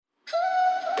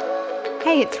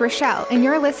Hey, it's Rochelle, and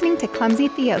you're listening to Clumsy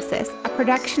Theosis, a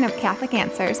production of Catholic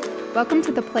Answers. Welcome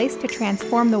to the place to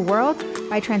transform the world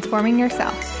by transforming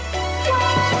yourself.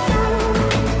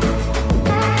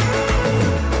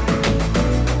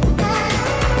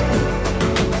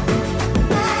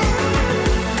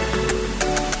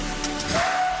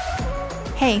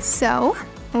 Hey, so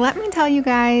let me tell you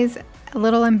guys a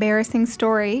little embarrassing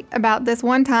story about this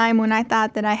one time when I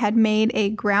thought that I had made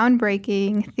a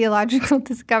groundbreaking theological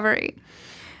discovery.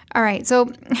 All right, so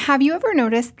have you ever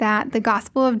noticed that the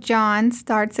Gospel of John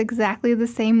starts exactly the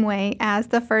same way as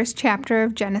the first chapter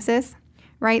of Genesis,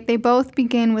 right? They both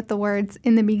begin with the words,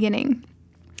 "in the beginning."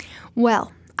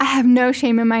 Well, I have no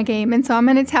shame in my game, and so I'm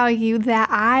going to tell you that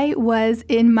I was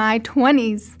in my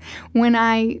 20s when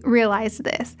I realized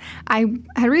this. I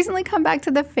had recently come back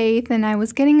to the faith, and I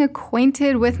was getting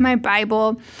acquainted with my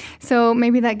Bible, so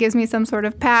maybe that gives me some sort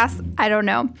of pass. I don't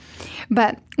know.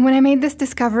 But when I made this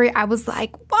discovery, I was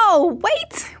like, whoa,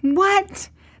 wait, what?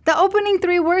 The opening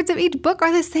 3 words of each book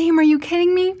are the same. Are you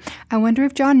kidding me? I wonder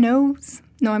if John knows.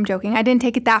 No, I'm joking. I didn't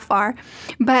take it that far,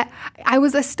 but I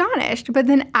was astonished. But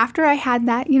then after I had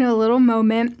that, little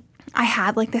moment, I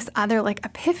had this other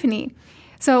epiphany.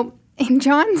 So in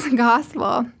John's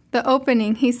gospel, the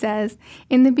opening, he says,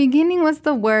 "In the beginning was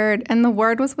the Word, and the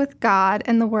Word was with God,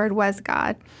 and the Word was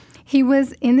God. He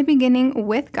was in the beginning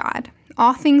with God.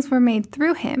 All things were made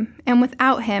through him, and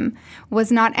without him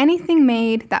was not anything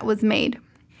made that was made."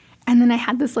 And then I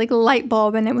had this light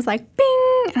bulb, and it was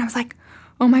bing, and I was like,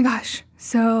 oh my gosh.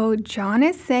 So John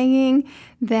is saying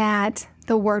that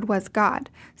the Word was God.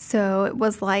 So it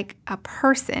was like a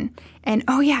person. And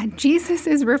oh yeah, Jesus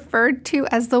is referred to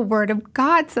as the Word of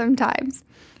God sometimes.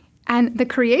 And the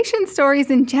creation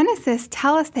stories in Genesis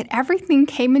tell us that everything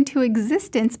came into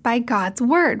existence by God's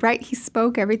Word, right? He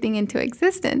spoke everything into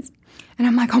existence. And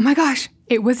I'm like, oh my gosh,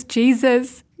 it was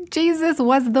Jesus. Jesus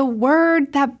was the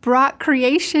Word that brought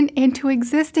creation into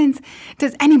existence.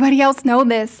 Does anybody else know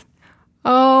this?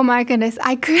 Oh my goodness,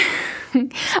 I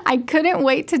couldn't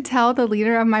wait to tell the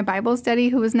leader of my Bible study,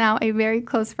 who is now a very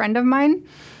close friend of mine.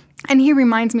 And he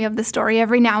reminds me of the story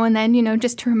every now and then,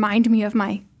 just to remind me of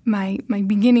my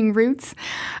beginning roots.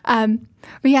 But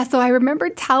yeah, so I remember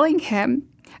telling him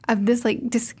of this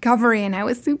discovery, and I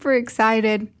was super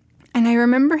excited. And I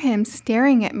remember him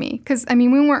staring at me because, we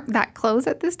weren't that close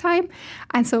at this time.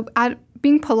 And so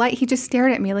being polite, he just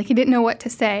stared at me like he didn't know what to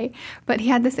say. But he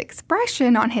had this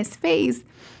expression on his face,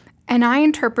 and I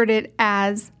interpreted it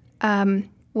as,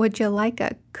 would you like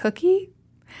a cookie?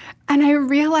 And I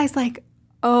realized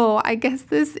oh, I guess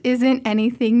this isn't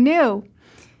anything new.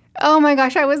 Oh my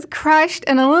gosh, I was crushed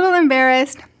and a little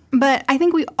embarrassed. But I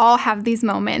think we all have these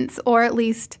moments, or at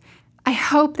least I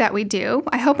hope that we do.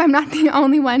 I hope I'm not the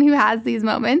only one who has these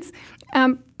moments.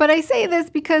 But I say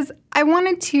this because I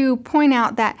wanted to point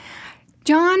out that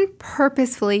John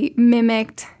purposefully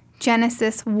mimicked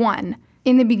Genesis 1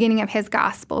 in the beginning of his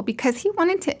gospel because he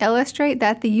wanted to illustrate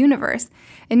that the universe,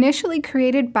 initially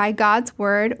created by God's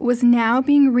Word, was now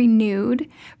being renewed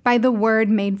by the Word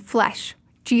made flesh,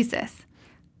 Jesus.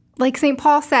 Like St.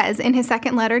 Paul says in his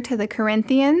second letter to the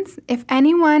Corinthians, if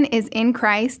anyone is in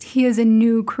Christ, he is a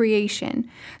new creation.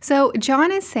 So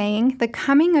John is saying the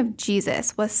coming of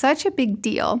Jesus was such a big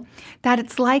deal that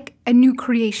it's like a new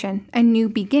creation, a new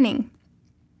beginning.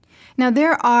 Now,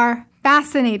 there are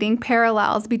fascinating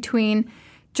parallels between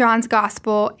John's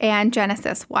gospel and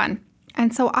Genesis 1.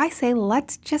 And so I say,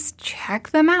 let's just check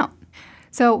them out.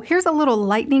 So here's a little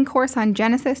lightning course on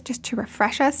Genesis just to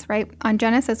refresh us, right? On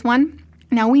Genesis 1.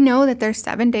 Now, we know that there's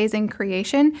 7 days in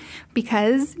creation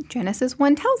because Genesis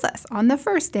 1 tells us on the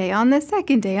first day, on the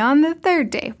second day, on the third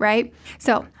day, right?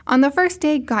 So on the first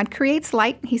day, God creates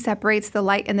light. He separates the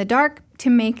light and the dark to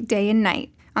make day and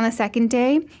night. On the second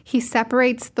day, he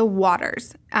separates the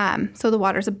waters. So the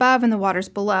waters above and the waters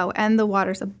below. And the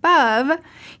waters above,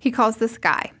 he calls the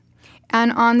sky.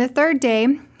 And on the third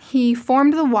day, he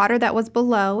formed the water that was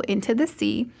below into the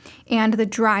sea and the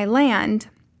dry land,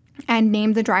 and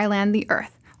named the dry land the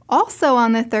earth. Also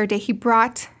on the third day, he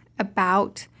brought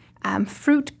about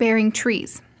fruit-bearing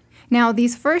trees. Now,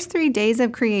 these first 3 days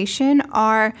of creation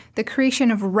are the creation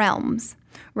of realms,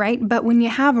 right? But when you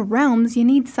have realms, you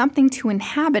need something to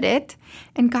inhabit it,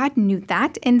 and God knew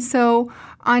that. And so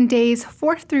on days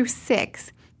 4 through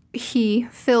 6, he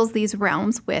fills these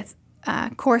realms with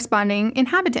corresponding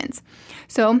inhabitants.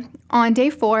 So on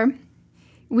day 4,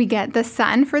 we get the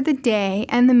sun for the day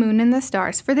and the moon and the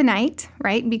stars for the night,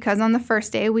 right? Because on the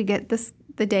first day, we get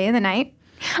the day and the night.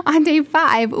 On day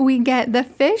 5, we get the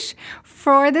fish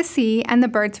for the sea and the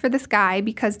birds for the sky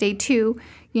because day 2,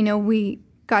 we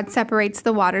God separates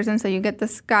the waters, and so you get the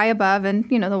sky above and,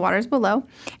 the waters below.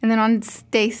 And then on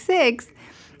day 6,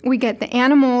 we get the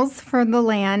animals for the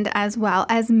land as well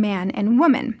as man and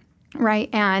woman, right?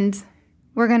 And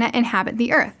we're going to inhabit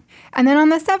the earth. And then on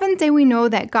the 7th day, we know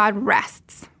that God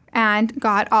rests, and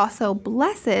God also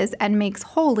blesses and makes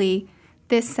holy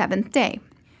this 7th day.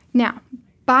 Now,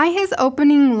 by his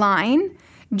opening line,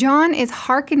 John is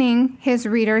hearkening his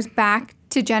readers back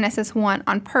to Genesis 1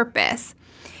 on purpose.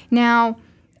 Now,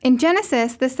 in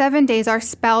Genesis, the 7 days are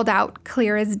spelled out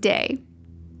clear as day.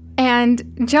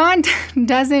 And John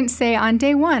doesn't say on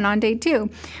day 1, on day 2.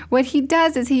 What he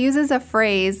does is he uses a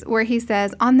phrase where he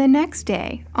says, on the next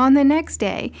day, on the next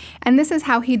day. And this is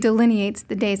how he delineates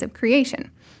the days of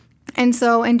creation. And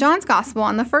so in John's gospel,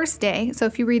 on the first day, so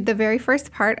if you read the very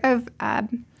first part of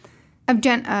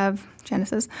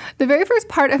Genesis, the very first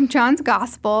part of John's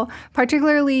gospel,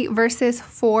 particularly verses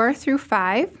 4 through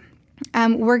 5,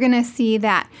 we're going to see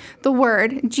that the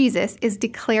word, Jesus, is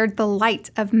declared the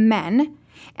light of men,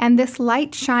 and this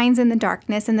light shines in the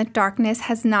darkness, and the darkness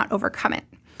has not overcome it.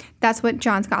 That's what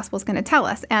John's gospel is going to tell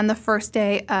us. And the first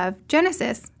day of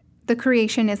Genesis, the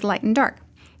creation is light and dark.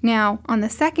 Now, on the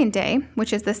second day,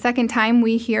 which is the second time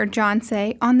we hear John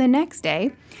say, on the next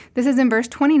day, this is in verse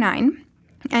 29.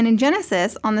 And in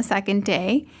Genesis, on the second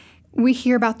day, we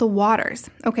hear about the waters.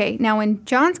 Okay, now in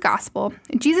John's gospel,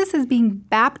 Jesus is being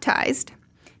baptized,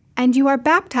 and you are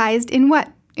baptized in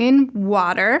what? In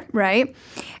water, right?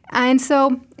 And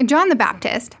so John the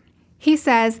Baptist, he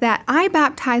says that I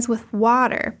baptize with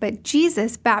water, but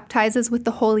Jesus baptizes with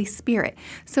the Holy Spirit.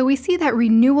 So we see that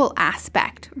renewal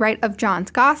aspect, right, of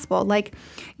John's gospel. Like,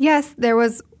 yes, there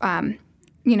was,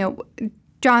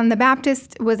 John the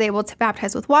Baptist was able to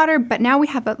baptize with water, but now we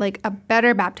have a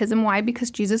better baptism. Why? Because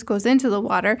Jesus goes into the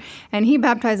water and he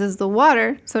baptizes the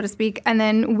water, so to speak, and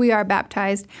then we are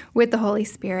baptized with the Holy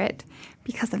Spirit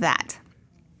because of that.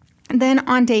 And then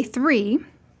on day 3,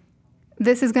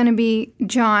 this is going to be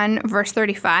John verse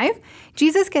 35.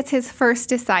 Jesus gets his first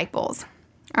disciples.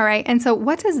 All right, and so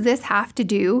what does this have to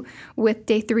do with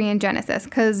day 3 in Genesis?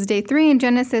 Because day 3 in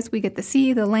Genesis, we get the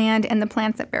sea, the land, and the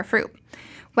plants that bear fruit.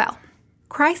 Well,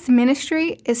 Christ's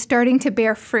ministry is starting to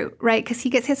bear fruit, right? Because he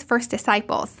gets his first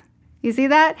disciples. You see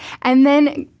that? And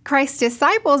then Christ's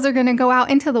disciples are going to go out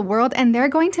into the world and they're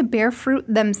going to bear fruit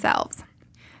themselves.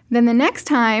 Then the next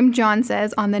time, John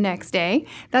says on the next day,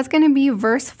 that's going to be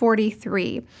verse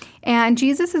 43. And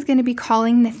Jesus is going to be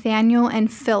calling Nathanael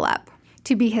and Philip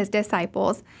to be his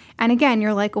disciples. And again,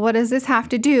 you're like, what does this have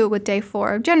to do with day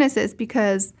 4 of Genesis?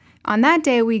 Because on that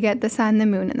day, we get the sun, the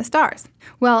moon, and the stars.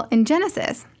 Well, in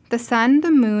Genesis, the sun,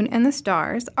 the moon, and the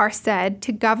stars are said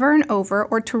to govern over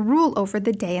or to rule over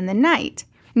the day and the night.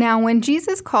 Now, when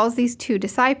Jesus calls these 2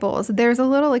 disciples, there's a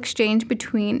little exchange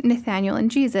between Nathanael and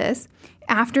Jesus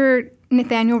after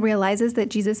Nathanael realizes that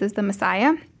Jesus is the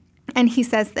Messiah. And he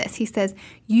says this, he says,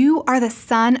 you are the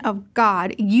Son of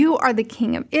God. You are the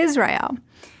King of Israel.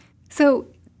 So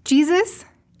Jesus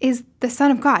is the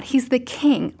Son of God. He's the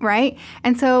King, right?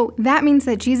 And so that means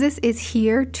that Jesus is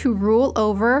here to rule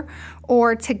over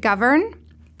or to govern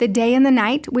the day and the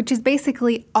night, which is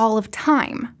basically all of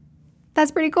time.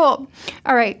 That's pretty cool.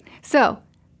 All right, so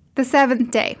the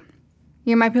 7th day.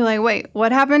 You might be like, wait,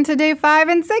 what happened to day 5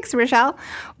 and 6, Rochelle?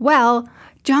 Well,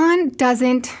 John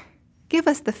doesn't give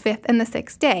us the 5th and the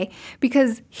 6th day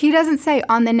because he doesn't say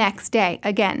on the next day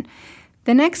again.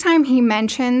 The next time he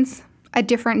mentions a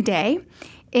different day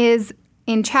is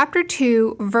in chapter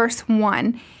 2, verse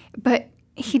 1, but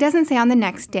he doesn't say on the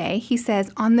next day. He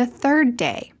says on the 3rd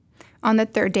day. On the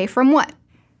 3rd day from what?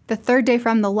 The 3rd day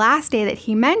from the last day that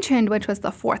he mentioned, which was the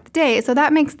 4th day. So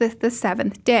that makes this the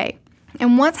 7th day.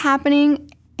 And what's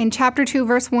happening in chapter 2,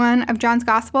 verse 1 of John's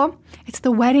Gospel? It's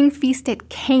the wedding feast at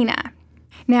Cana.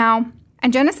 Now,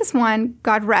 in Genesis 1,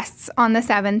 God rests on the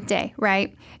 7th day,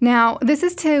 right? Now, this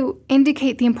is to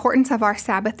indicate the importance of our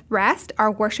Sabbath rest,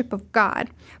 our worship of God.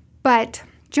 But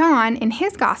John, in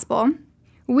his Gospel,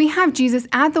 we have Jesus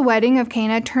at the wedding of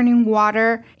Cana turning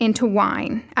water into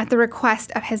wine at the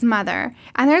request of his mother.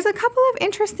 And there's a couple of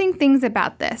interesting things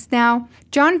about this. Now,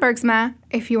 John Bergsma,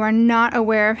 if you are not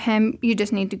aware of him, you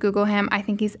just need to Google him. I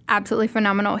think he's absolutely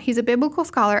phenomenal. He's a biblical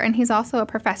scholar and he's also a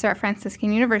professor at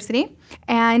Franciscan University.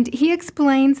 And he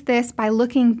explains this by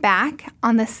looking back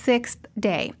on the 6th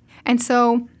day. And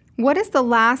so what is the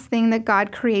last thing that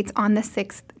God creates on the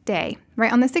 6th day?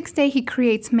 Right? On the 6th day, he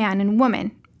creates man and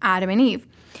woman, Adam and Eve.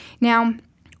 Now,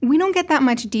 we don't get that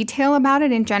much detail about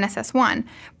it in Genesis 1,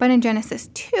 but in Genesis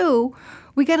 2,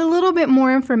 we get a little bit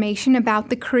more information about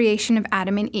the creation of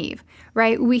Adam and Eve,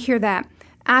 right? We hear that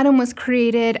Adam was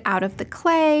created out of the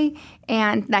clay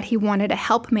and that he wanted a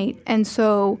helpmate. And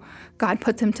so God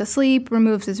puts him to sleep,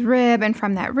 removes his rib, and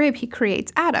from that rib, he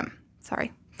creates Adam.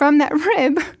 From that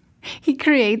rib, he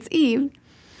creates Eve.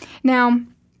 Now,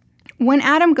 when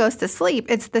Adam goes to sleep,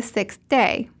 it's the 6th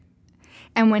day.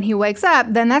 And when he wakes up,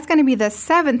 then that's going to be the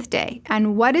 7th day.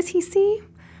 And what does he see?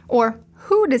 Or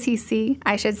who does he see,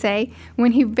 I should say,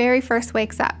 when he very first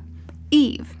wakes up?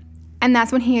 Eve. And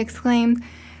that's when he exclaims,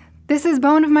 "This is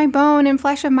bone of my bone and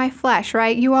flesh of my flesh,"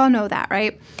 right? You all know that,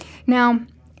 right? Now,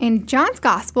 in John's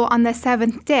Gospel, on the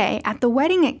 7th day, at the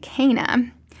wedding at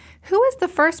Cana, who is the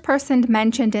first person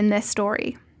mentioned in this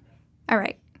story? All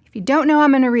right, if you don't know,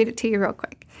 I'm going to read it to you real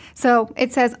quick. So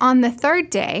it says, "On the 3rd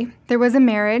day, there was a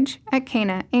marriage at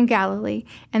Cana in Galilee,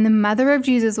 and the mother of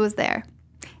Jesus was there."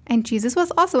 And Jesus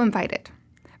was also invited,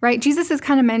 right? Jesus is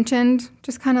kind of mentioned,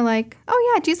 just kind of like,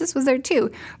 oh yeah, Jesus was there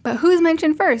too. But who's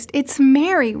mentioned first? It's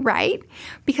Mary, right?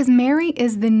 Because Mary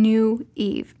is the new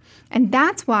Eve. And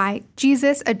that's why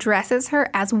Jesus addresses her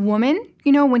as woman,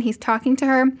 when he's talking to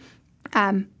her,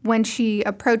 when she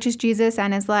approaches Jesus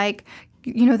and is like,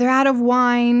 they're out of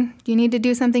wine. You need to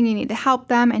do something. You need to help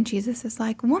them. And Jesus is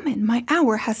like, "Woman, my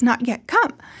hour has not yet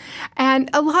come." And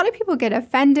a lot of people get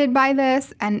offended by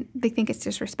this and they think it's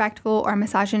disrespectful or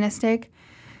misogynistic.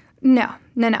 No.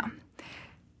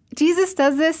 Jesus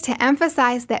does this to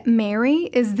emphasize that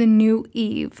Mary is the new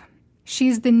Eve.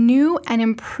 She's the new and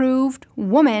improved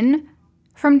woman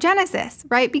from Genesis,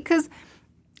 right? Because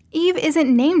Eve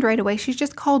isn't named right away. She's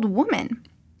just called woman.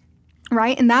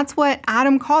 Right? And that's what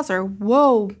Adam calls her.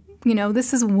 Whoa,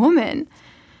 this is woman.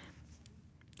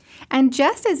 And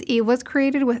just as Eve was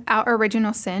created without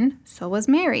original sin, so was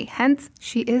Mary. Hence,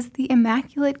 she is the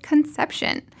Immaculate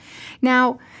Conception.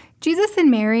 Now, Jesus and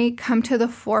Mary come to the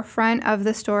forefront of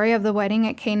the story of the wedding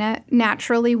at Cana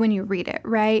naturally when you read it,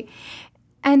 right?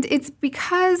 And it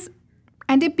becomes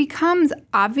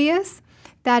obvious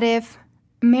that if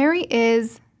Mary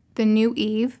is the new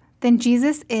Eve, then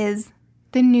Jesus is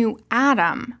the new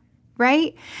Adam,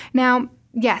 right? Now,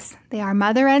 yes, they are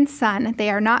mother and son. They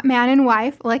are not man and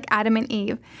wife like Adam and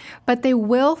Eve, but they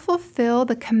will fulfill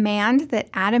the command that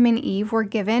Adam and Eve were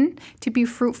given to be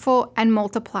fruitful and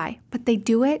multiply. But they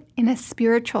do it in a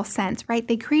spiritual sense, right?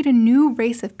 They create a new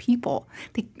race of people.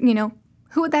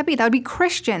 Who would that be? That would be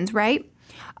Christians, right?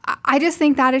 I just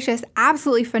think that is just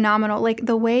absolutely phenomenal. Like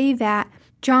the way that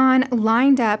John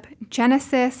lined up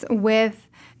Genesis with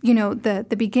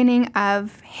the beginning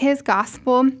of his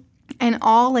gospel and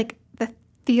all like the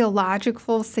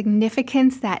theological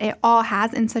significance that it all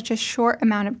has in such a short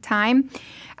amount of time.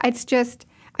 It's just,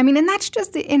 and that's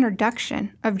just the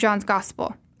introduction of John's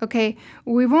gospel, okay?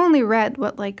 We've only read,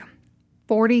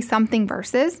 40-something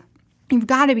verses? You've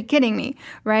got to be kidding me,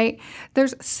 right?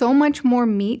 There's so much more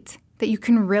meat that you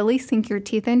can really sink your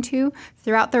teeth into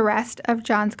throughout the rest of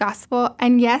John's gospel.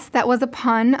 And yes, that was a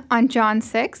pun on John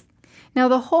 6. Now,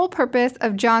 the whole purpose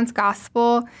of John's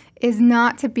gospel is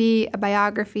not to be a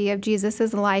biography of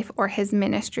Jesus' life or his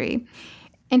ministry.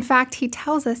 In fact, he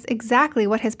tells us exactly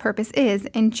what his purpose is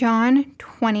in John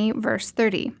 20, verse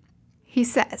 30. He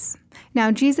says,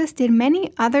 "Now Jesus did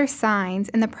many other signs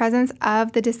in the presence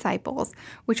of the disciples,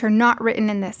 which are not written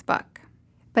in this book.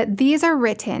 But these are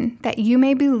written that you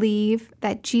may believe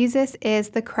that Jesus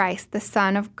is the Christ, the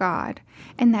Son of God,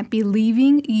 and that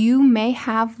believing you may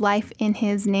have life in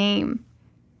his name."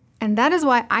 And that is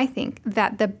why I think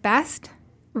that the best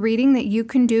reading that you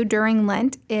can do during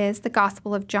Lent is the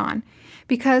Gospel of John.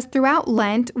 Because throughout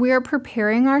Lent, we are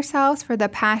preparing ourselves for the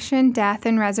passion, death,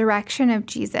 and resurrection of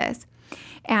Jesus.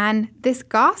 And this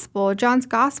gospel, John's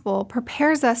gospel,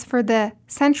 prepares us for the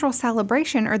central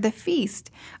celebration or the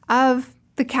feast of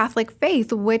the Catholic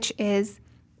faith, which is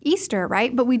Easter,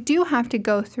 right? But we do have to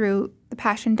go through the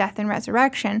passion, death, and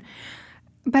resurrection.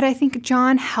 But I think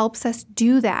John helps us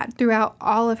do that throughout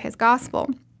all of his gospel.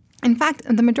 In fact,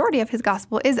 the majority of his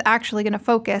gospel is actually going to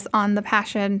focus on the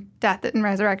passion, death, and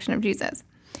resurrection of Jesus.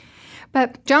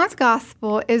 But John's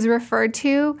gospel is referred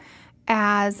to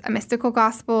as a mystical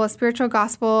gospel, a spiritual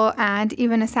gospel, and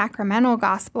even a sacramental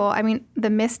gospel. The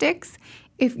mystics,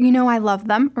 I love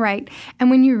them, right?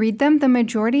 And when you read them, the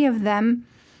majority of them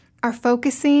are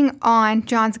focusing on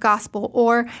John's gospel,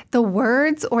 or the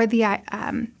words or the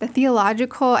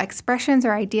theological expressions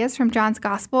or ideas from John's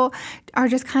gospel are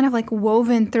just kind of like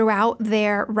woven throughout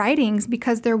their writings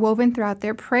because they're woven throughout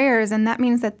their prayers. And that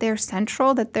means that they're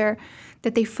central, that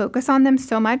they focus on them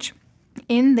so much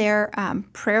in their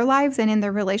prayer lives and in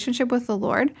their relationship with the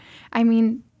Lord.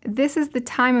 This is the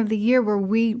time of the year where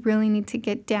we really need to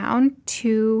get down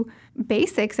to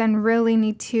basics and really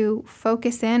need to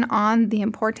focus in on the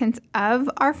importance of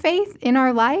our faith in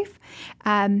our life,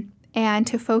 and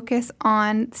to focus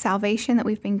on salvation that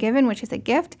we've been given, which is a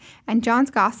gift. And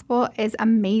John's gospel is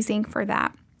amazing for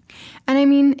that. And I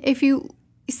mean, if you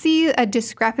see a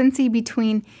discrepancy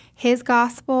between his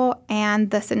gospel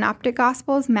and the synoptic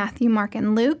gospels, Matthew, Mark,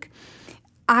 and Luke,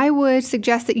 I would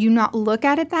suggest that you not look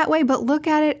at it that way, but look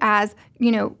at it as,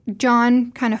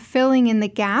 John kind of filling in the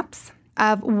gaps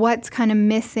of what's kind of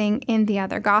missing in the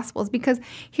other gospels. Because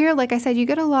here, like I said, you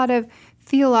get a lot of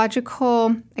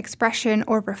theological expression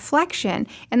or reflection,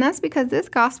 and that's because this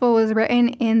gospel was written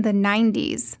in the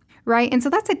 90s, right? And so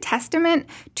that's a testament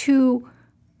to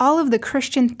all of the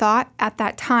Christian thought at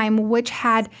that time, which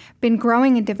had been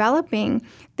growing and developing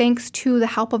thanks to the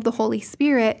help of the Holy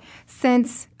Spirit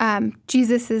since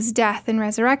Jesus' death and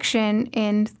resurrection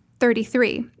in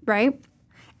 33, right?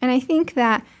 And I think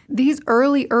that these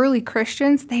early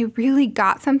Christians, they really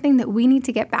got something that we need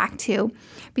to get back to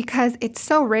because it's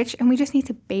so rich and we just need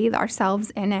to bathe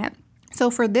ourselves in it. So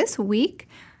for this week,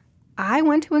 I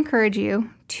want to encourage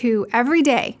you to every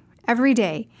day,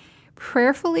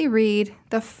 prayerfully read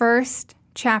the first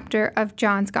chapter of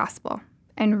John's Gospel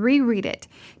and reread it.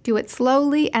 Do it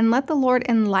slowly and let the Lord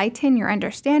enlighten your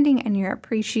understanding and your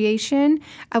appreciation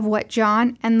of what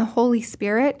John and the Holy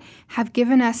Spirit have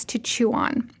given us to chew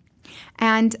on.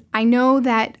 And I know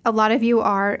that a lot of you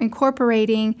are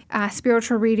incorporating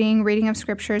spiritual reading of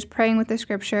scriptures, praying with the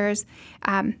scriptures.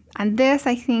 And this,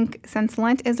 I think, since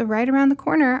Lent is right around the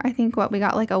corner, I think we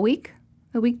got like a week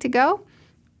to go.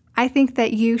 I think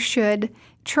that you should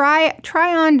try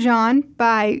on John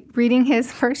by reading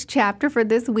his first chapter for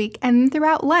this week. And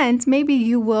throughout Lent, maybe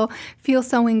you will feel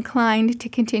so inclined to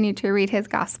continue to read his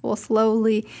gospel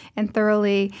slowly and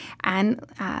thoroughly and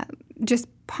just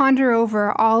ponder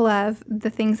over all of the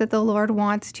things that the Lord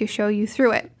wants to show you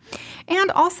through it.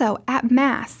 And also at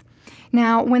Mass.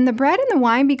 Now, when the bread and the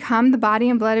wine become the body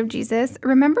and blood of Jesus,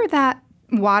 remember that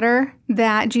water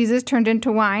that Jesus turned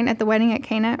into wine at the wedding at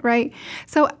Cana, right?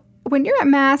 So when you're at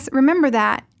Mass, remember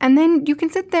that. And then you can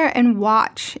sit there and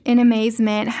watch in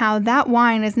amazement how that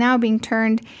wine is now being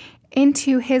turned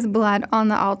into his blood on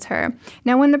the altar.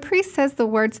 Now, when the priest says the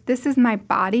words, "This is my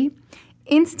body,"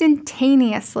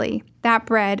 instantaneously, that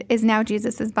bread is now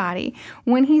Jesus' body.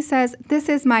 When he says, "This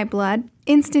is my blood,"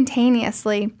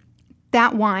 instantaneously,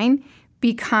 that wine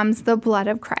becomes the blood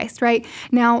of Christ, right?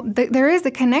 Now, there is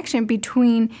a connection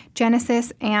between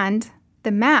Genesis and the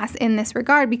Mass in this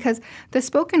regard because the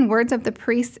spoken words of the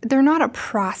priest, they're not a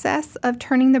process of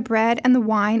turning the bread and the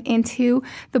wine into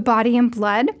the body and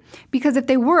blood, because if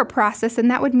they were a process, then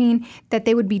that would mean that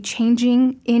they would be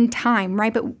changing in time,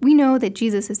 right? But we know that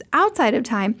Jesus is outside of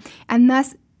time, and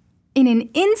thus in an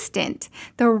instant,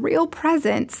 the real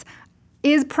presence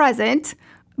is present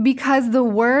because the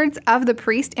words of the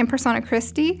priest in persona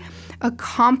Christi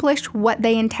accomplished what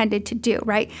they intended to do,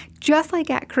 right? Just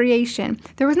like at creation,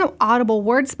 there was no audible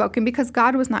word spoken because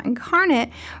God was not incarnate,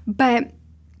 but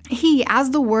he,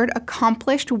 as the word,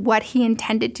 accomplished what he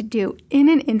intended to do in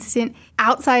an instant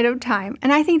outside of time.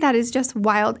 And I think that is just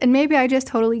wild. And maybe I just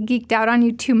totally geeked out on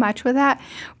you too much with that,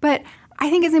 but I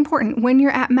think it's important when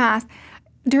you're at Mass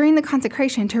during the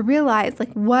consecration to realize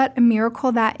what a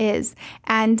miracle that is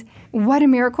and what a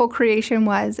miracle creation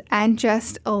was, and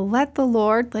just let the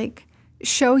Lord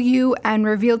show you and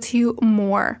reveal to you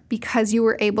more because you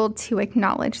were able to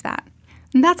acknowledge that.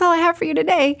 And that's all I have for you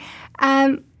today.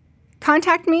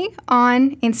 Contact me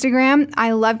on Instagram.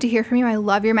 I love to hear from you. I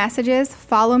love your messages.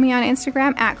 Follow me on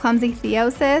Instagram at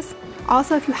ClumsyTheosis.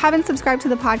 Also, if you haven't subscribed to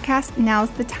the podcast,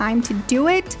 now's the time to do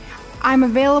it. I'm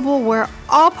available where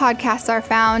all podcasts are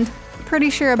found. Pretty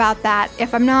sure about that.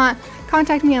 If I'm not,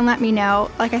 contact me and let me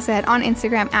know. Like I said, on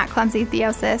Instagram at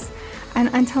ClumsyTheosis. And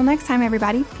until next time,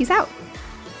 everybody, peace out.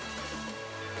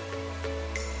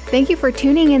 Thank you for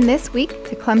tuning in this week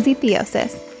to Clumsy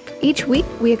Theosis. Each week,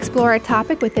 we explore a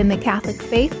topic within the Catholic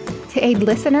faith to aid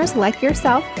listeners like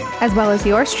yourself, as well as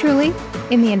yours truly,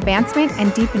 in the advancement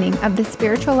and deepening of the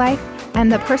spiritual life and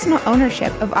the personal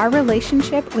ownership of our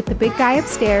relationship with the big guy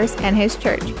upstairs and his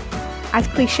church. As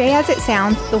cliche as it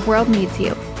sounds, the world needs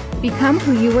you. Become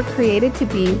who you were created to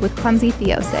be with Clumsy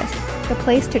Theosis, the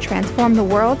place to transform the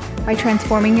world by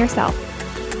transforming yourself.